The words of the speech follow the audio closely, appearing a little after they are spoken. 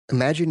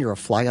Imagine you're a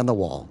fly on the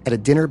wall at a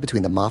dinner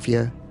between the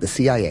mafia, the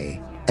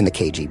CIA, and the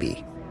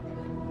KGB.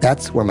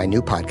 That's where my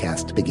new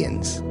podcast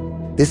begins.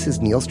 This is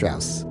Neil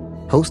Strauss,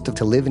 host of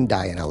To Live and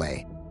Die in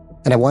LA,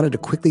 and I wanted to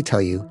quickly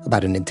tell you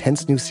about an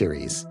intense new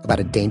series about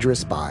a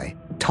dangerous spy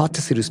taught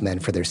to seduce men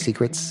for their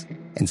secrets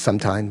and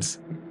sometimes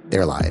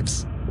their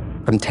lives.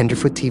 From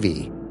Tenderfoot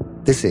TV,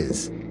 this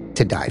is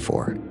To Die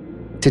For.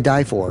 To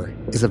Die For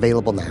is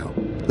available now.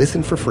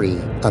 Listen for free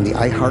on the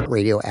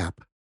iHeartRadio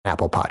app,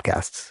 Apple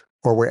Podcasts,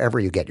 or wherever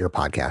you get your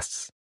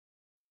podcasts.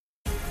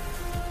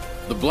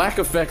 The Black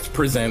Effect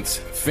presents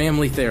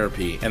Family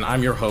Therapy, and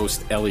I'm your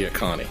host, Elliot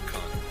Connie.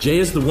 Jay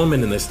is the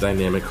woman in this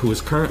dynamic who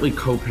is currently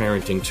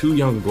co-parenting two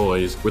young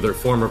boys with her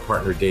former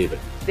partner, David.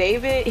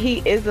 David,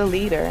 he is a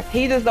leader.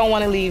 He just don't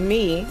want to leave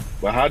me.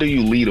 But how do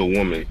you lead a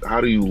woman? How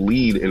do you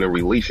lead in a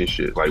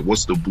relationship? Like,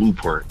 what's the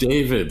blueprint?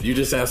 David, you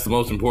just asked the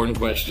most important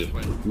question.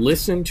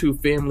 Listen to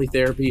Family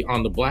Therapy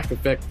on the Black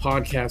Effect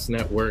Podcast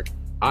Network,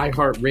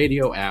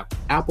 iHeartRadio app,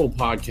 Apple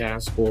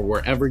Podcasts, or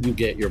wherever you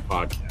get your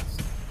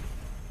podcasts.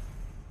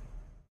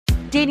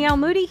 Danielle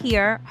Moody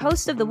here,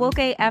 host of the Woke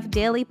AF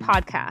Daily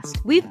podcast.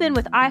 We've been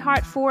with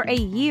iHeart for a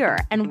year,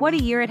 and what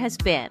a year it has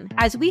been.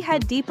 As we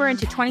head deeper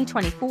into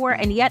 2024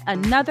 and yet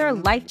another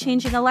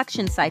life-changing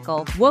election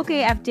cycle, Woke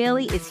AF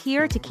Daily is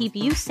here to keep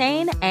you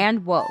sane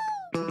and woke.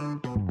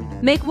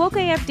 Make Woke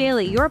AF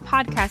Daily your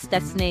podcast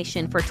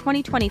destination for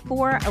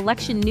 2024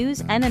 election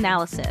news and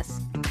analysis.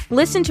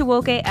 Listen to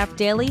Woke AF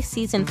Daily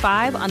Season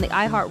 5 on the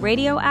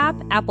iHeartRadio app,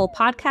 Apple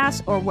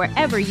Podcasts, or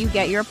wherever you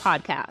get your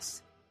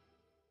podcasts.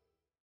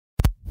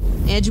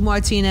 Angie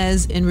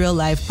Martinez in Real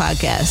Life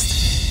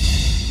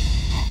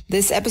podcast.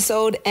 This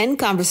episode and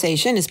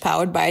conversation is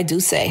powered by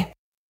Duce.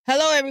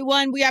 Hello,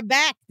 everyone. We are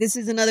back. This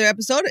is another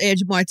episode of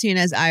Angie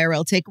Martinez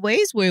IRL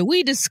Takeaways, where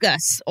we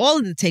discuss all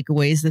of the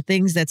takeaways, the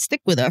things that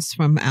stick with us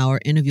from our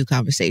interview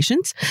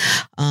conversations.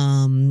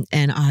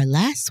 And our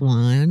last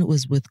one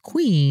was with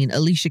Queen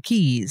Alicia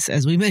Keys,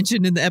 as we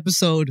mentioned in the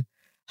episode,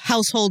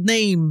 household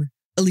name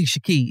Alicia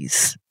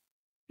Keys.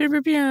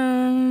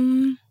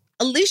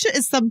 Alicia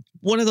is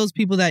one of those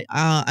people that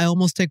I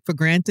almost take for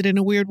granted in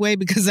a weird way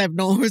because I've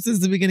known her since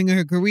the beginning of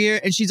her career.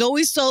 And she's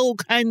always so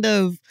kind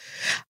of,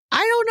 I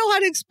don't know how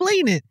to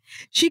explain it.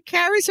 She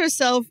carries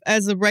herself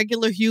as a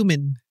regular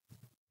human,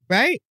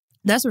 right?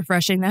 That's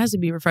refreshing. That has to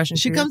be refreshing.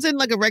 She comes in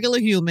like a regular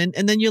human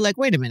and then you're like,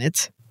 wait a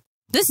minute.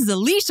 This is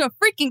Alicia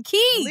freaking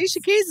Keys. Alicia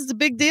Keys is a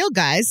big deal,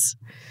 guys.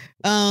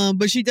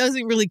 But she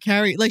doesn't really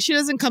carry, like, she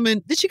doesn't come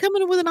in. Did she come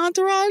in with an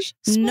entourage?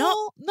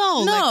 No.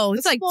 Like,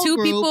 it's like two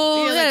group.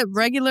 people, like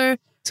regular.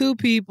 Two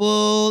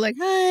people, like,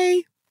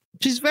 hi.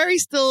 She's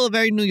still a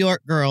very New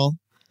York girl.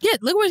 Yeah,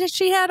 look what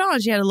she had on.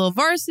 She had a little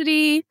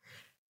varsity,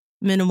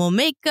 minimal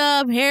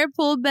makeup, hair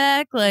pulled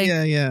back. Like,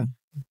 Yeah.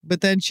 But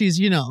then she's,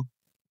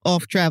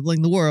 off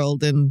traveling the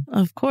world and,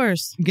 of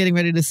course, getting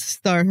ready to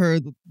start her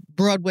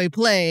Broadway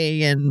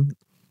play and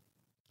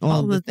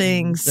all the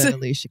things that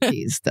Alicia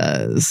Keys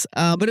does.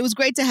 But it was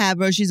great to have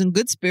her. She's in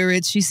good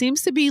spirits. She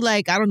seems to be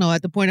like, I don't know,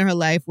 at the point in her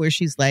life where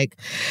she's like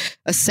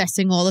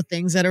assessing all the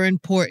things that are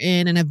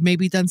important and have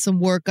maybe done some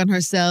work on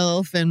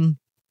herself. And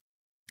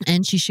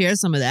she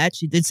shares some of that.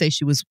 She did say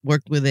she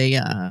worked with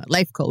a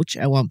life coach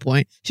at one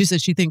point. She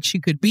said she thinks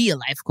she could be a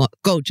life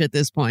coach at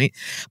this point.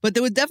 But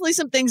there were definitely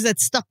some things that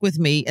stuck with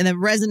me and that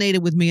resonated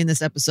with me in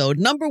this episode.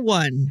 Number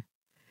one,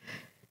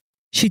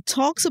 she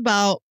talks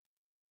about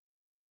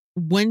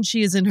when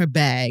she is in her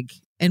bag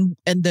and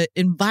the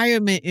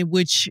environment in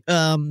which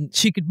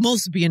she could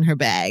most be in her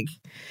bag.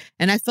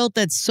 And I felt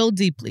that so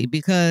deeply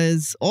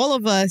because all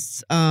of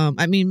us, I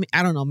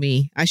don't know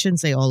me. I shouldn't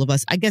say all of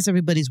us. I guess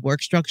everybody's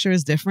work structure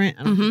is different.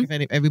 I don't think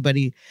if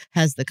everybody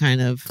has the kind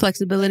of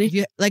flexibility.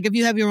 If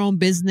you have your own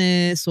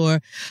business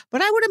but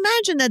I would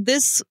imagine that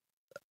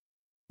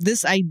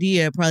this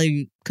idea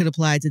probably could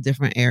apply to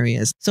different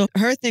areas. So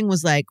her thing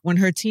was like when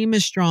her team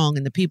is strong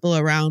and the people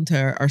around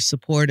her are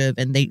supportive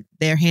and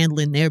they're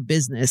handling their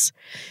business,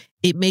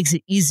 it makes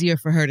it easier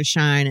for her to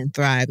shine and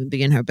thrive and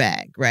be in her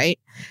bag, right?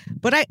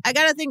 But I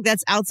got to think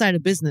that's outside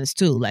of business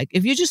too. Like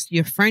if you're just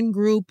your friend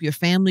group, your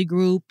family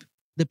group,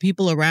 the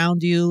people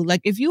around you,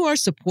 like if you are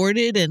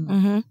supported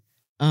and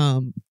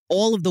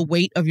all of the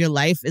weight of your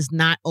life is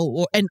not,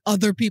 and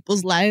other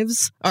people's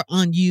lives are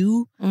on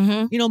you.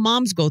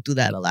 Moms go through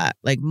that a lot.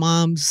 Like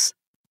moms,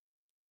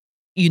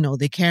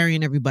 they're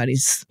carrying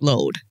everybody's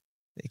load.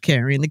 They're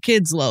carrying the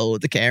kids'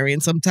 load. They're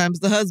carrying sometimes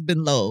the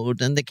husband load,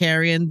 and they're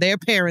carrying their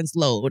parents'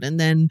 load. And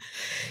then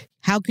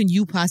how can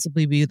you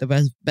possibly be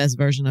the best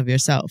version of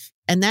yourself?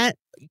 And that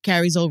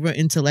carries over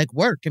into like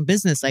work and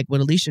business, like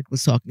what Alicia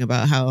was talking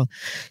about, how,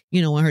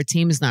 when her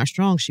team is not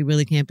strong, she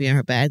really can't be in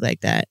her bag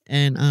like that.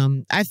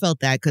 And I felt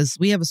that because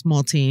we have a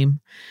small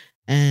team.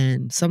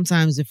 And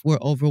sometimes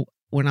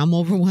when I'm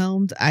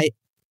overwhelmed, I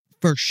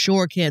for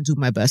sure can't do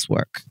my best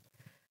work.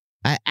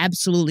 I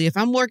absolutely, if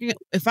I'm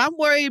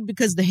worried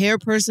because the hair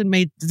person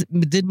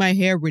did my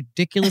hair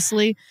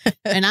ridiculously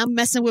and I'm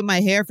messing with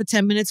my hair for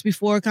 10 minutes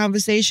before a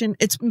conversation,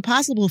 it's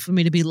impossible for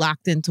me to be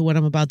locked into what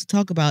I'm about to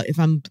talk about if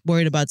I'm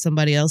worried about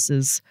somebody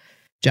else's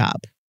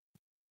job.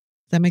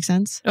 that make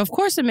sense? Of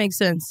course it makes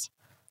sense.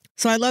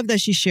 So I love that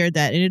she shared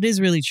that. And it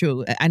is really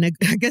true. And I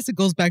guess it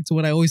goes back to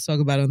what I always talk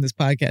about on this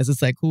podcast.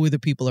 It's like, who are the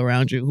people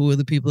around you? Who are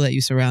the people that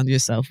you surround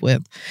yourself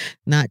with?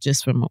 Not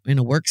just from in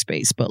a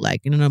workspace, but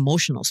like in an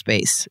emotional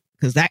space,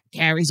 because that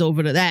carries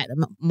over to that.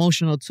 I'm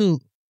emotional too.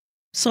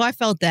 So I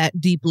felt that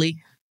deeply.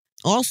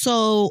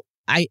 Also,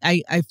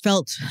 I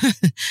felt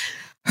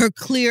her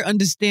clear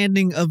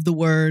understanding of the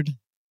word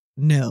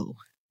no.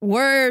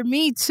 Word,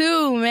 me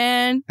too,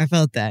 man. I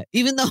felt that.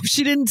 Even though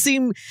she didn't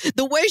seem,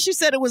 the way she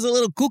said it was a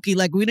little kooky.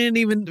 Like we didn't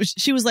even,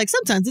 she was like,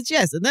 sometimes it's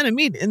yes, and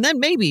then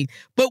maybe.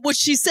 But what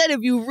she said,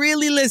 if you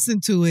really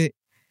listen to it.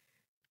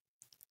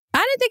 I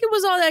didn't think it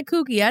was all that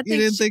kooky. You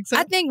didn't think so?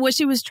 I think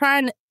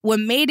what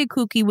made it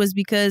kooky was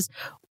because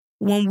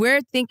when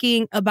we're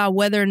thinking about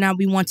whether or not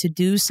we want to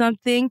do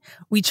something,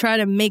 we try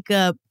to make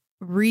up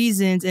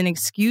reasons and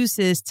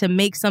excuses to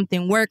make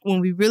something work when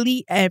we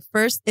really, at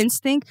first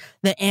instinct,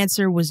 the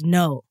answer was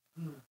no.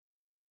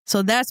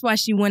 So that's why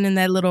she went in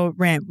that little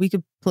rant. We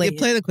could play it.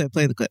 Play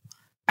the clip.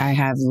 I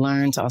have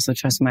learned to also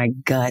trust my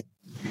gut,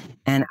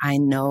 and I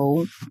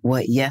know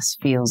what yes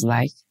feels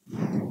like.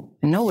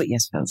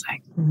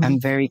 Mm-hmm. I'm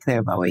very clear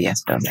about what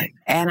yes feels like.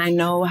 And I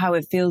know how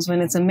it feels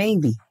when it's a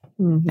maybe.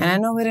 Mm-hmm. And I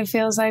know what it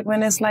feels like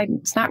when it's like,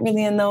 it's not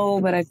really a no,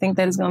 but I think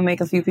that it's going to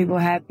make a few people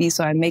happy.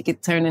 So I make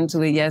it turn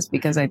into a yes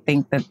because I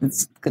think that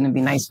it's going to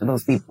be nice for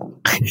those people.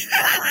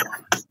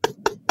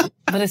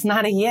 But it's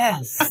not a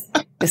yes.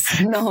 It's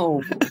a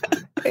no.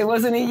 It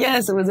wasn't a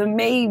yes. It was a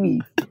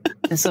maybe.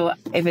 And so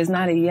if it's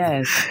not a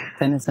yes,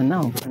 then it's a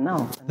no.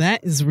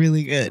 That is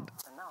really good.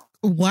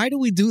 Why do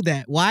we do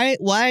that?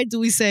 Why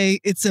do we say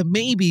it's a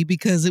maybe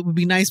because it would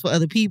be nice for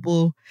other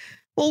people?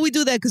 Well, we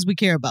do that because we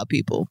care about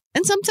people.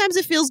 And sometimes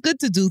it feels good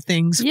to do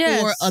things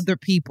for other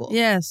people.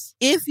 Yes.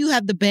 If you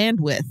have the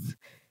bandwidth,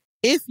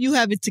 if you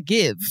have it to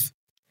give,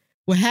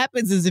 what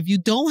happens is if you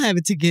don't have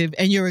it to give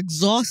and you're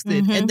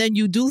exhausted and then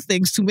you do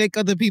things to make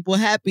other people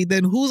happy,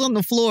 then who's on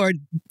the floor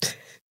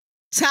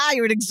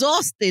tired,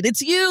 exhausted?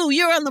 It's you.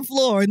 You're on the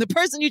floor. And the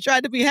person you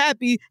tried to be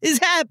happy is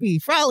happy,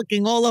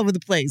 frolicking all over the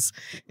place.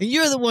 And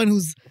you're the one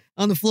who's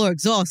on the floor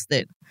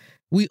exhausted.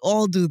 We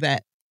all do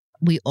that.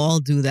 We all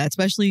do that,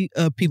 especially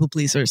people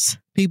pleasers.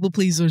 People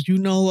pleasers, you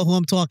know who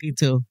I'm talking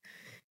to.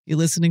 You're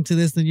listening to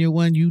this and you're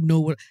one, you know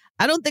what.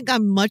 I don't think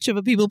I'm much of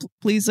a people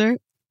pleaser.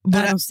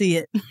 But I don't see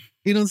it.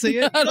 You don't see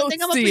it? I You don't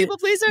think I'm a people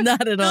pleaser?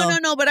 Not at all.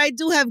 No, but I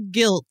do have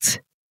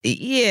guilt.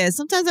 Yeah,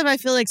 sometimes if I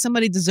feel like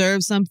somebody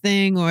deserves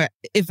something or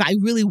if I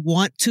really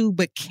want to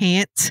but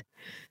can't,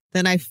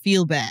 then I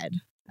feel bad.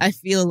 I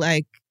feel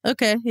like,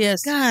 okay,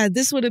 yes. God,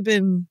 this would have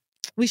been,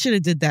 we should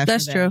have did that.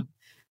 That's for them. true.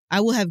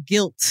 I will have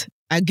guilt.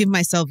 I give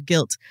myself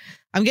guilt.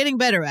 I'm getting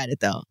better at it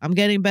though. I'm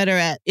getting better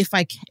at if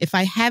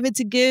I have it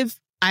to give,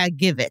 I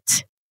give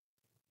it.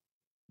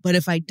 But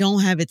if I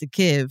don't have it to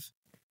give,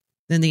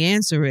 then the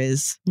answer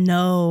is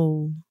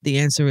no. The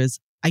answer is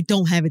I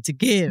don't have it to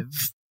give.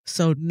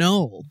 So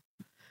no.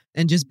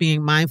 And just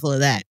being mindful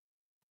of that.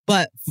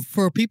 But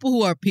for people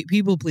who are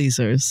people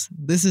pleasers,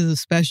 this is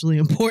especially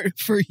important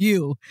for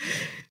you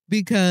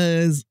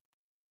because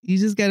you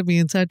just got to be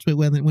in touch with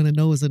when a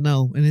no is a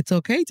no. And it's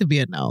okay to be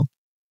a no.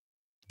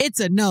 It's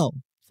a no.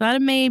 It's not a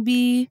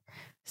maybe.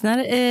 It's not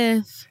an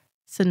if.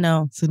 It's a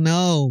no. It's a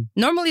no.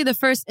 Normally the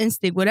first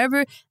instinct,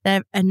 whatever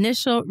that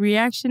initial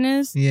reaction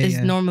is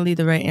normally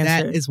the right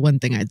answer. That is one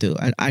thing I do.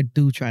 I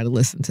do try to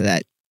listen to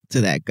that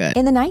gut.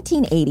 In the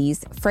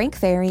 1980s, Frank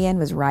Farian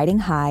was riding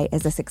high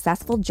as a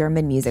successful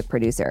German music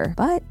producer,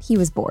 but he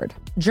was bored.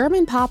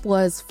 German pop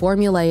was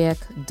formulaic,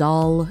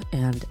 dull,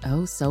 and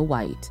oh so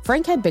white.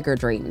 Frank had bigger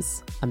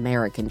dreams,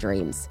 American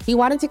dreams. He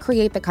wanted to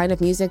create the kind of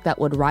music that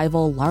would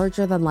rival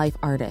larger-than-life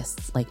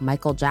artists like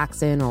Michael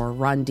Jackson or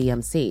Run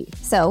DMC.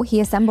 So he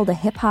assembled a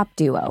hip-hop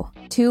duo,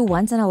 two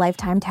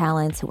once-in-a-lifetime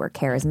talents who were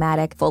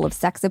charismatic, full of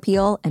sex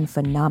appeal, and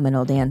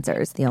phenomenal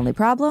dancers. The only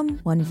problem?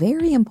 One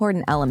very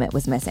important element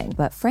was missing,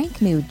 but Frank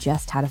knew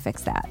just how to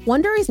fix that.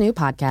 Wondery's new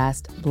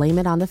podcast, Blame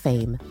It on the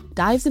Fame,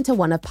 dives into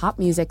one of pop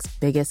music's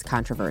biggest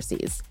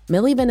controversies.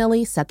 Milli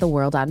Vanilli set the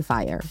world on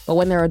fire, but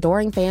when their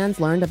adoring fans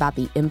learned about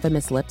the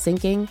infamous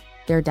lip-syncing,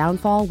 their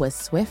downfall was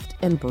swift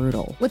and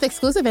brutal. With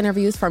exclusive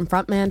interviews from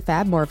frontman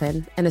Fab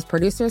Morvan and his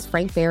producers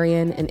Frank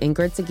Farian and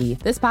Ingrid Segui,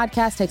 this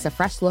podcast takes a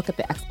fresh look at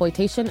the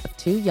exploitation of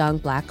two young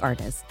Black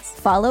artists.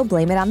 Follow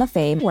Blame It on the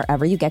Fame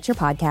wherever you get your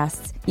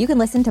podcasts. You can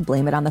listen to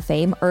Blame It on the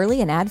Fame early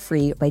and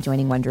ad-free by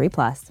joining Wondery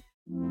Plus.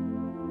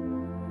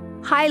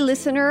 Hi,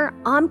 listener.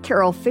 I'm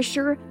Carol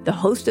Fisher, the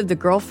host of The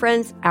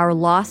Girlfriends, Our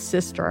Lost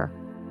Sister.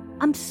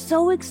 I'm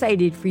so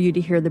excited for you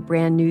to hear the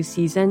brand new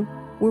season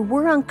where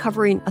we're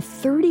uncovering a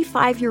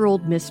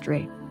 35-year-old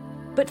mystery.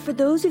 But for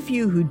those of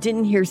you who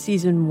didn't hear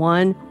season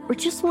 1 or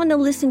just want to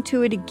listen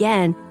to it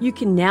again, you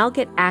can now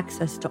get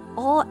access to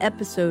all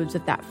episodes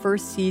of that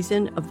first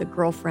season of The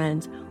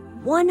Girlfriends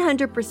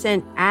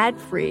 100%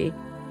 ad-free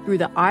through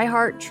the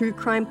iHeart True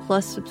Crime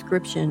Plus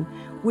subscription,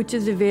 which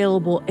is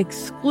available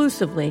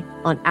exclusively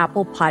on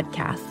Apple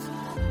Podcasts.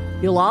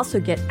 You'll also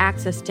get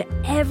access to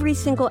every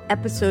single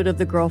episode of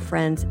The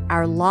Girlfriends,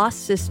 Our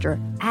Lost Sister,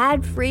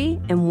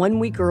 ad-free and 1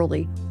 week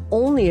early,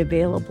 only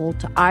available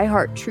to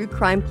iHeart True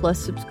Crime Plus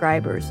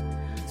subscribers.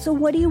 So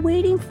what are you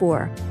waiting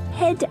for?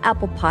 Head to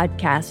Apple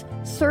Podcasts,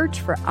 search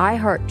for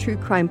iHeart True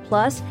Crime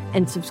Plus,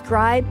 and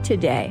subscribe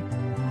today.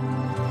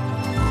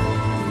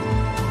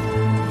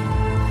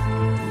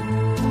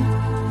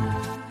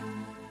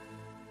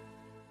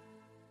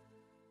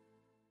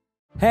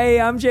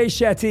 Hey, I'm Jay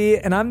Shetty,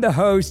 and I'm the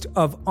host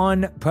of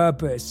On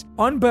Purpose.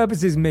 On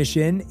Purpose's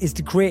mission is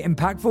to create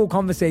impactful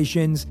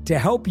conversations to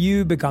help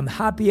you become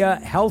happier,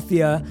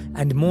 healthier,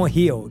 and more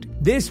healed.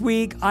 This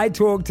week, I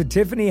talked to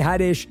Tiffany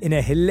Haddish in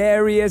a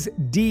hilarious,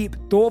 deep,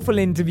 thoughtful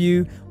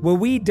interview where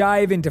we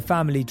dive into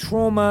family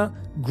trauma,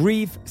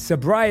 grief,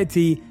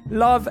 sobriety,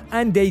 love,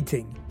 and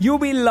dating. You'll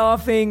be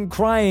laughing,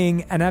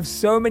 crying, and have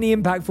so many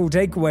impactful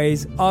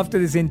takeaways after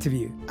this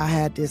interview. I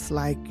had this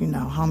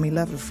homie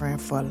lover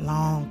friend for a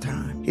long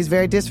time. He's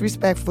very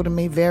disrespectful to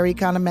me, very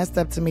kind of messed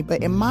up to me.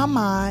 But in my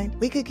mind,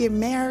 we could get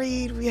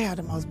married. We had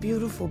the most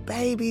beautiful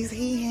babies.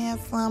 He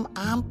handsome,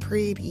 I'm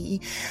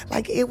pretty.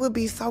 Like, it would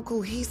be so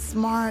cool. He's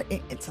smart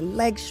and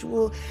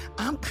intellectual.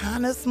 I'm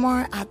kind of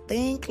smart, I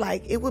think.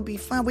 Like, it would be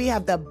fun. We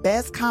have the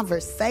best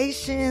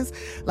conversations.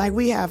 Like,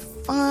 we have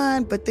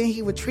fun, but then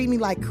he would treat me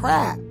like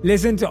crap.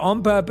 Listen to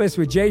On Purpose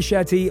with Jay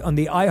Shetty on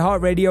the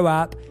iHeartRadio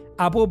app,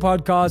 Apple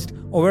Podcast,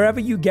 or wherever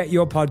you get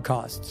your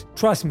podcasts.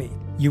 Trust me,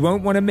 you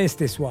won't want to miss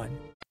this one.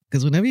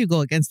 Because whenever you go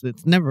against it,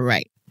 it's never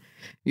right.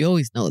 You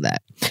always know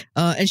that.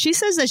 And she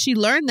says that she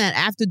learned that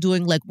after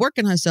doing work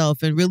on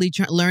herself and really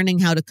learning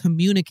how to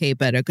communicate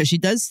better. Because she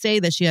does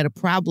say that she had a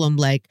problem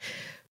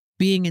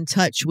being in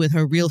touch with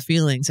her real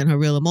feelings and her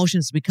real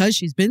emotions because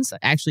she's been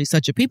actually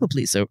such a people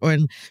pleaser.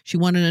 And she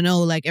wanted to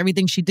know,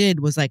 everything she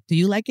did was do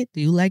you like it?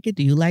 Do you like it?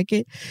 Do you like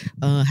it?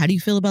 How do you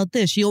feel about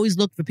this? She always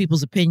looked for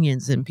people's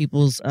opinions and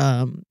people's,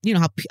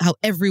 how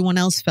everyone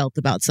else felt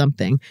about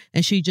something.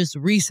 And she just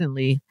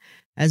recently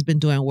has been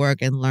doing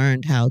work and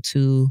learned how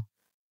to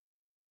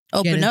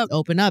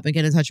open up and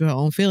get in touch with her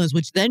own feelings,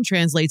 which then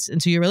translates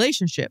into your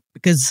relationship.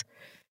 Because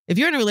if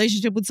you're in a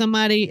relationship with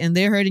somebody and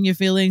they're hurting your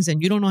feelings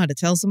and you don't know how to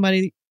tell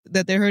somebody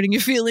that they're hurting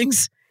your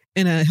feelings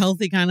in a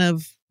healthy kind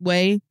of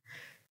way,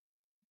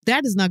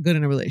 that is not good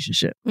in a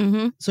relationship.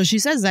 Mm-hmm. So she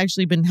says it's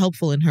actually been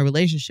helpful in her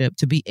relationship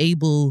to be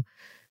able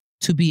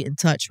to be in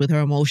touch with her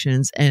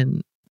emotions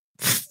and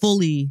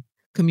fully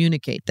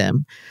communicate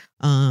them.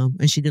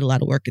 And she did a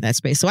lot of work in that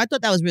space. So I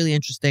thought that was really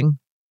interesting.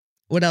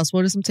 What else?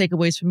 What are some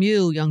takeaways from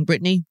you, young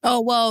Brittany?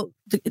 Oh, well,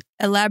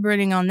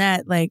 elaborating on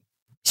that,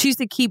 she used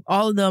to keep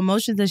all of the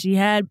emotions that she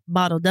had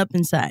bottled up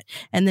inside.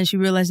 And then she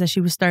realized that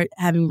she would start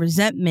having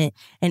resentment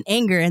and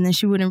anger. And then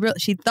she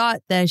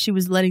thought that she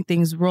was letting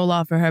things roll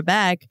off of her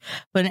back.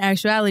 But in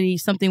actuality,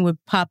 something would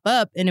pop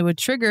up and it would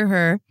trigger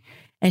her.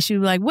 And she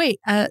would be like, wait,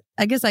 I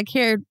guess I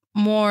cared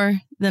more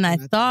than I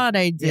thought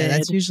I did. Yeah,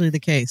 that's usually the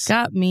case.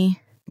 Got me.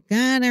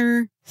 Got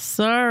her.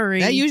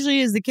 Sorry. That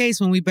usually is the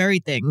case when we bury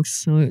things.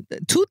 So,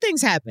 two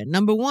things happen.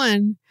 Number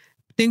one,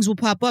 things will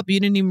pop up you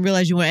didn't even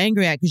realize you were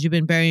angry at because you've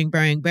been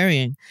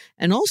burying.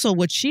 And also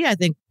what she, I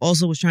think,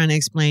 also was trying to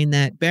explain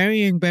that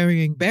burying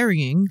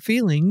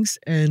feelings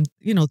and,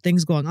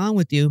 things going on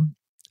with you,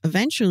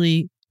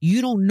 eventually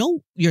you don't know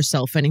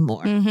yourself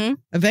anymore. Mm-hmm.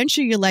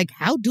 Eventually you're like,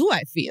 how do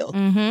I feel?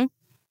 Mm-hmm.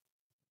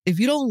 If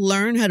you don't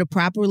learn how to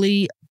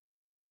properly,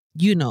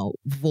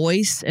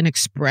 voice and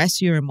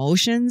express your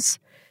emotions,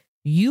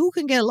 you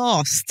can get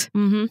lost.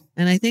 Mm-hmm.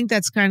 And I think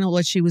that's kind of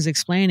what she was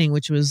explaining,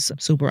 which was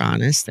super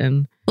honest.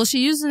 And well, she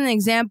used an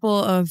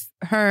example of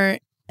her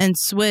and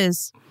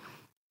Swiss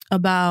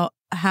about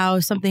how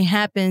if something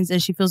happens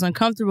and she feels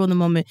uncomfortable in the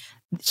moment,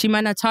 she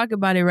might not talk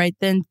about it right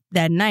then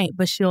that night,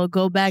 but she'll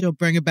go back. She'll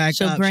bring it back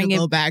up. She'll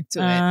go back to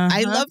it.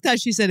 I loved how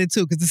she said it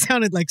too, because it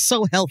sounded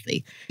so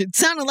healthy. It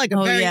sounded like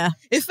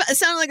it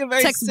sounded like a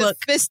very textbook,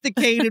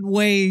 sophisticated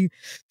way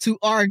to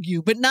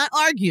argue, but not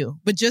argue,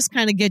 but just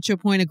kind of get your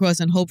point across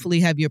and hopefully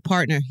have your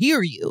partner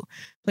hear you.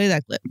 Play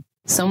that clip.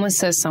 Someone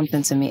says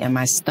something to me and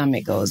my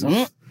stomach goes,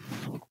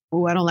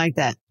 Oh, I don't like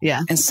that.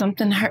 Yeah. And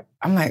something hurt.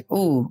 I'm like,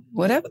 oh,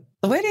 whatever.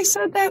 The way they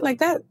said that,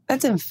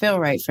 that didn't feel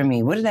right for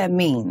me. What did that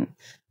mean?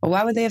 Or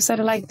why would they have said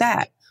it like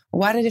that?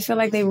 Why did it feel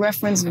like they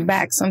referenced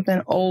back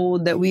something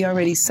old that we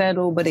already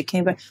settled, but it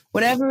came back?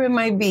 Whatever it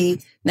might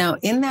be. Now,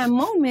 in that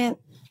moment,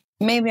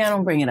 maybe I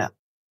don't bring it up.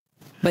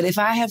 But if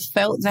I have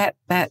felt that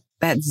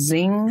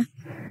zing,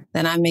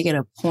 then I make it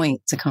a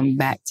point to come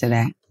back to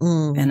that.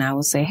 And I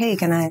will say, hey,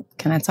 can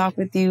I talk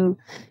with you?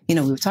 We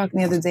were talking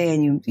the other day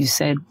and you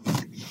said,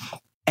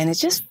 and it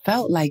just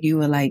felt like you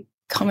were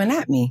coming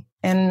at me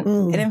and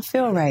it didn't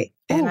feel right.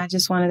 And I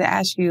just wanted to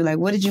ask you,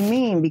 what did you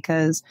mean?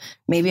 Because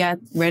maybe I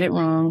read it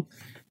wrong.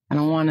 I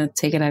don't want to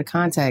take it out of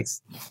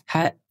context.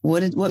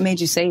 What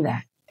made you say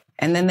that?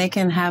 And then they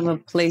can have a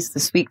place to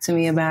speak to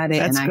me about it.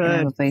 That's and I good. can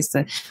have a place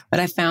to, but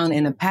I found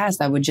in the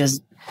past, I would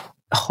just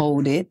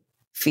hold it,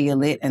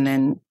 feel it, and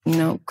then,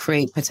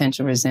 create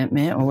potential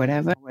resentment or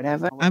whatever.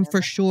 I'm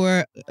for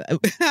sure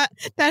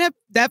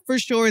that for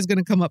sure is going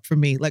to come up for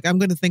me. I'm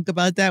going to think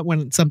about that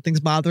when something's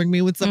bothering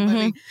me with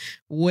somebody.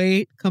 Mm-hmm.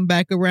 Wait, come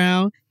back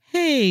around.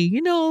 Hey,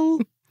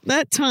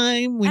 that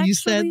time when you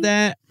said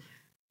that,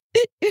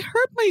 it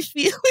hurt my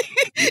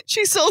feeling.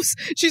 She's so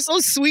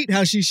sweet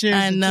how she shares.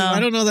 I know. I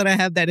don't know that I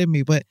have that in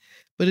me, but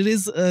it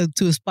is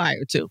to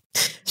aspire to.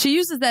 She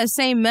uses that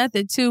same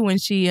method too when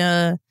she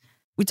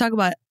we talk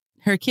about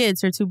her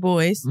kids, her two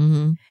boys,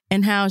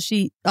 and how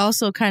she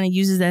also kind of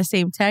uses that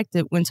same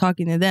tactic when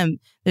talking to them.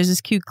 There's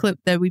this cute clip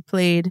that we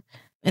played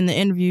in the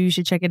interview. You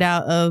should check it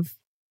out, of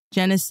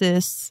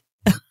Genesis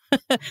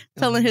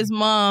telling his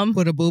mom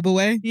put a boob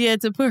away. Yeah,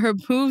 to put her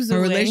boobs away.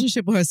 Her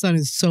relationship with her son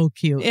is so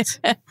cute.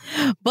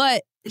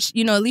 But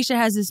Alicia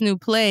has this new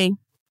play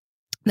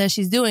that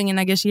she's doing, and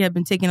I guess she had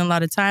been taking a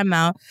lot of time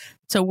out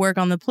to work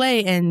on the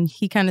play, and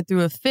he kind of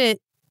threw a fit.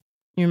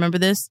 You remember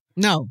this?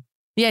 No.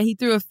 Yeah, he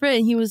threw a fit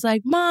and he was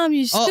like, "Mom,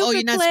 you stupid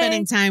you're not play."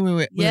 spending time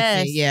with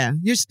Yes. me. Yeah.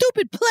 Your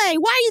stupid play.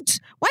 Why you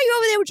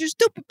over there with your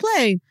stupid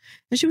play?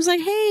 And she was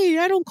like, "Hey,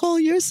 I don't call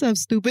yourself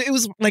stupid." It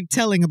was like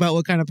telling about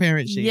what kind of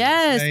parent she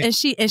yes. is.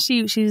 Right?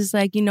 And she's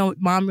like,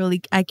 Mom,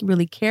 I can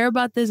really care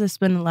about this. I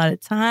spend a lot of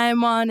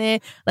time on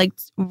it. Like,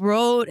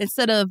 wrote,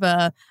 instead of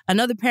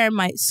another parent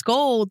might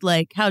scold,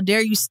 like, "How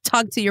dare you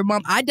talk to your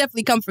mom?" I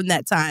definitely come from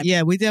that time.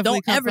 Yeah, we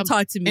definitely don't ever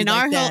talk to me in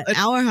like that. In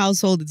our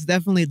household, it's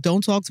definitely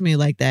don't talk to me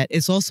like that.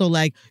 It's also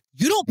like,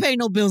 you don't pay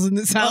no bills in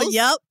this house. Oh,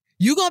 yep.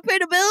 You gonna pay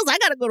the bills? I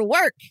gotta go to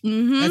work.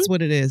 That's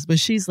what it is. But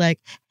she's like,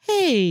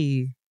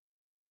 "Hey,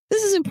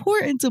 this is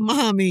important to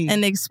mommy."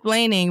 And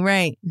explaining,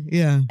 right.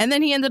 Yeah. And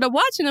then he ended up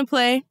watching the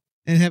play.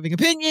 And having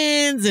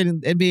opinions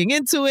and being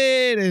into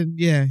it. And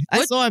yeah,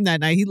 I saw him that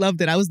night. He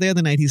loved it. I was there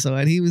the night he saw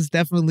it. He was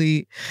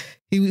definitely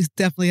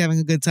having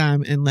a good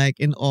time and like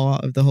in awe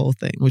of the whole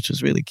thing, which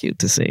was really cute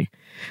to see.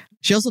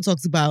 She also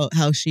talks about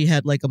how she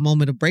had like a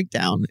moment of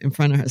breakdown in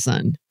front of her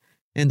son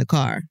in the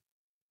car.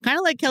 Kind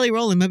of like Kelly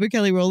Rowland. Remember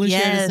Kelly Rowland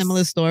shared a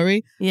similar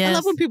story? Yes. I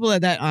love when people are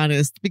that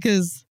honest,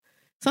 because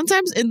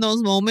sometimes in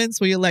those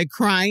moments where you're like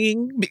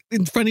crying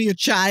in front of your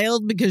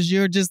child because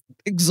you're just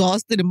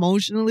exhausted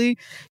emotionally,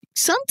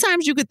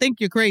 sometimes you could think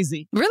you're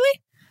crazy.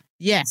 Really?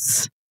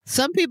 Yes.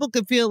 Some people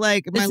could feel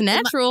like it's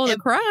natural to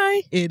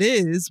cry. It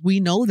is. We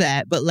know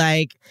that. But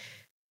like,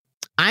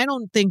 I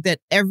don't think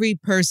that every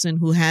person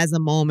who has a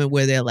moment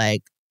where they're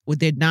like,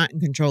 they're not in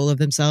control of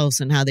themselves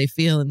and how they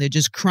feel and they're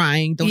just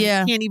crying. You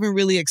can't even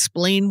really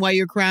explain why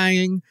you're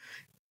crying.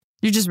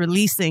 You're just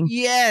releasing.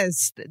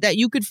 Yes. That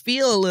you could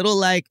feel a little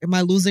like, am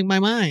I losing my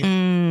mind?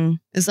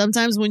 And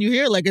sometimes when you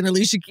hear like an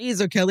Alicia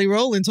Keys or Kelly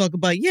Rowland talk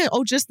about,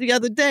 just the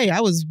other day I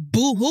was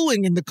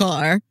boo-hooing in the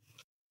car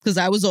because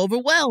I was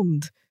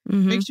overwhelmed.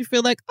 Makes you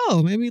feel like,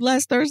 maybe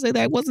last Thursday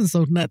that wasn't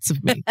so nuts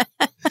of me.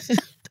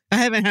 I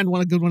haven't had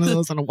a good one of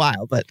those in a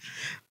while, but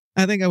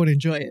I think I would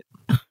enjoy it.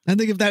 I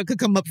think if that could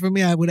come up for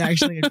me, I would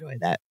actually enjoy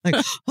that. Like,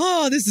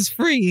 this is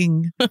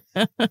freeing.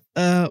 But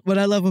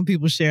I love when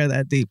people share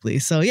that deeply.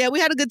 So yeah,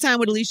 we had a good time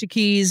with Alicia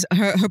Keys.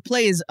 Her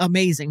play is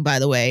amazing, by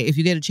the way. If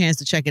you get a chance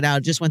to check it out,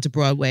 it just went to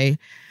Broadway.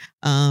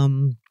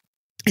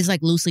 It's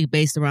like loosely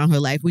based around her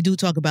life. We do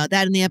talk about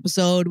that in the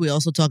episode. We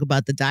also talk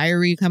about the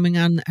diary coming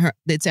on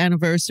its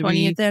anniversary.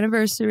 20th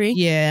anniversary.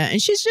 Yeah.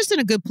 And she's just in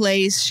a good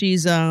place.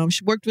 She's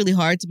she worked really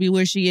hard to be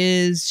where she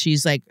is.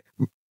 She's like,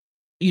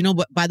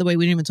 by the way,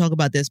 we didn't even talk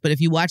about this, but if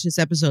you watch this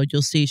episode,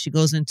 you'll see she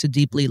goes into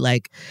deeply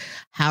like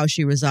how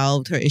she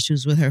resolved her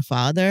issues with her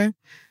father.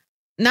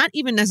 Not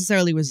even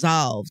necessarily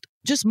resolved,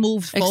 just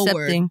moved forward.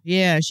 Accepting.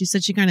 Yeah. She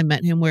said she kind of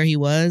met him where he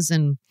was.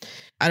 And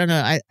I don't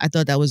know. I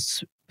thought that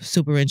was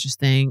super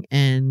interesting.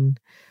 And,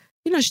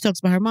 she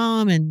talks about her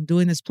mom and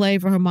doing this play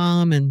for her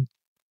mom and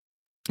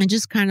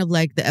just kind of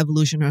like the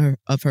evolution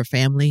of her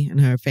family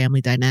and her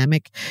family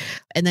dynamic.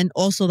 And then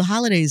also the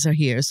holidays are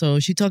here. So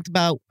she talked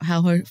about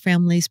how her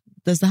family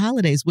does the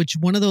holidays, which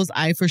one of those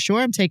I for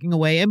sure am taking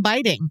away and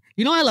biting.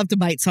 I love to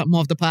bite something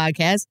off the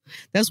podcast.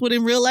 That's what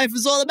in real life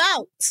is all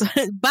about.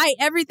 Bite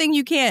everything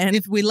you can.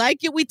 If we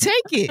like it, we take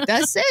it.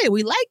 That's it.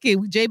 We like it.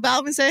 J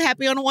Balvin said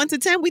happy on a 1 to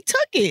 10. We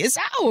took it. It's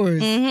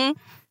ours.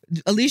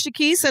 Alicia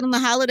Keys said on the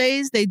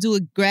holidays, they do a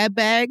grab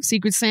bag,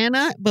 Secret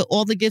Santa, but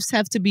all the gifts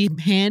have to be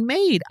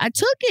handmade. I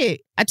took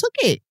it.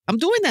 I'm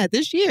doing that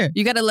this year.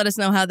 You got to let us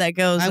know how that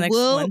goes. I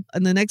will.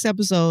 In the next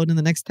episode, in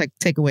the next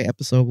takeaway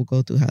episode, we'll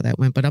go through how that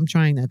went. But I'm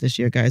trying that this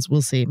year, guys.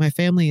 We'll see. My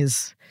family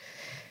is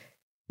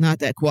not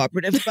that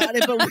cooperative about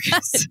it,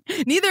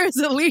 but neither is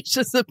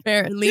Alicia's,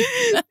 apparently.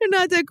 They're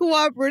not that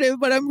cooperative,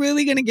 but I'm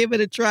really going to give it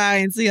a try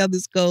and see how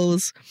this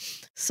goes.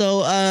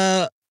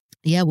 So,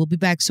 yeah, we'll be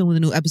back soon with a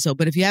new episode.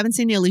 But if you haven't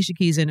seen the Alicia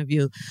Keys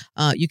interview,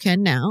 you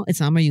can now. It's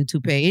on my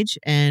YouTube page.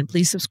 And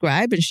please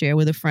subscribe and share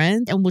with a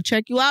friend. And we'll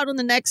check you out on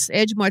the next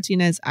Edge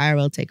Martinez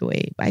IRL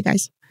takeaway. Bye,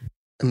 guys.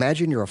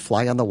 Imagine you're a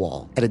fly on the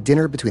wall at a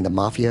dinner between the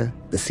mafia,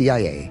 the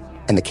CIA,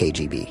 and the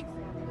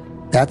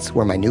KGB. That's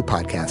where my new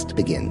podcast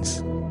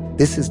begins.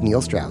 This is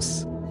Neil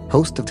Strauss,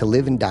 host of To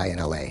Live and Die in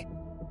LA.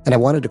 And I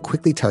wanted to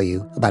quickly tell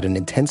you about an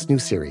intense new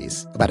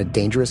series about a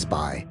dangerous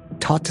spy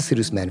taught to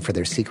seduce men for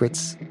their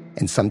secrets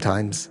and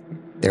sometimes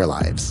their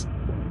lives.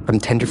 From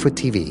Tenderfoot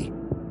TV,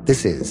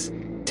 this is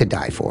To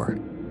Die For.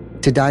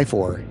 To Die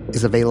For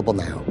is available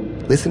now.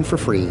 Listen for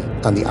free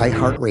on the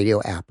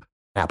iHeartRadio app,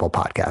 Apple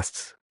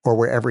Podcasts, or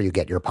wherever you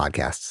get your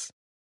podcasts.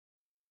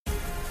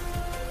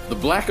 The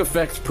Black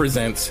Effect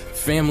presents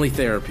Family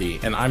Therapy,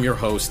 and I'm your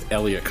host,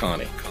 Elliot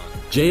Connie.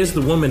 Jay is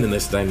the woman in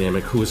this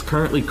dynamic who is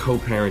currently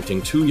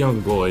co-parenting 2 young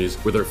boys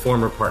with her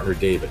former partner,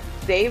 David.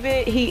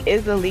 David, he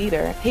is a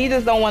leader. He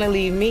just don't want to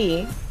leave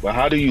me. But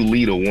how do you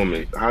lead a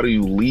woman? How do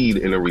you lead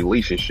in a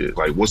relationship?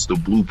 Like, what's the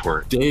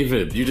blueprint?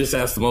 David, you just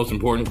asked the most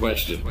important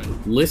question.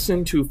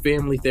 Listen to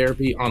Family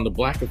Therapy on the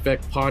Black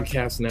Effect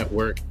Podcast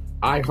Network,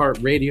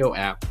 iHeart Radio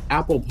app,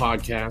 Apple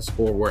Podcasts,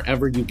 or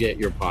wherever you get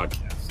your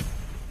podcasts.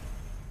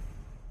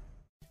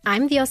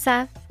 I'm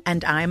Diosa.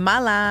 And I'm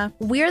Mala.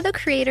 We're the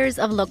creators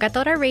of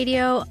Locatora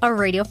Radio, a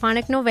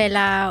radiophonic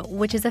novela,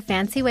 which is a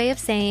fancy way of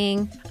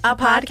saying a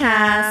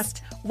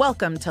podcast.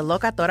 Welcome to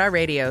Locatora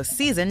Radio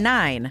Season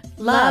 9.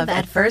 Love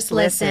at First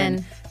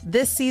Listen.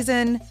 This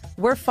season,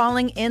 we're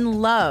falling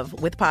in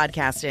love with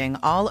podcasting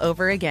all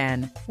over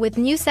again. With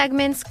new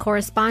segments,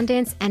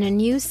 correspondence, and a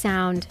new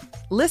sound.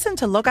 Listen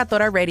to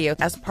Locatora Radio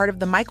as part of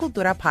the My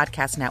Cultura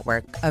Podcast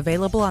Network,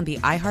 available on the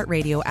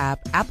iHeartRadio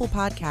app, Apple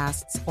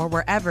Podcasts, or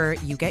wherever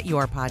you get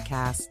your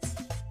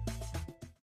podcasts.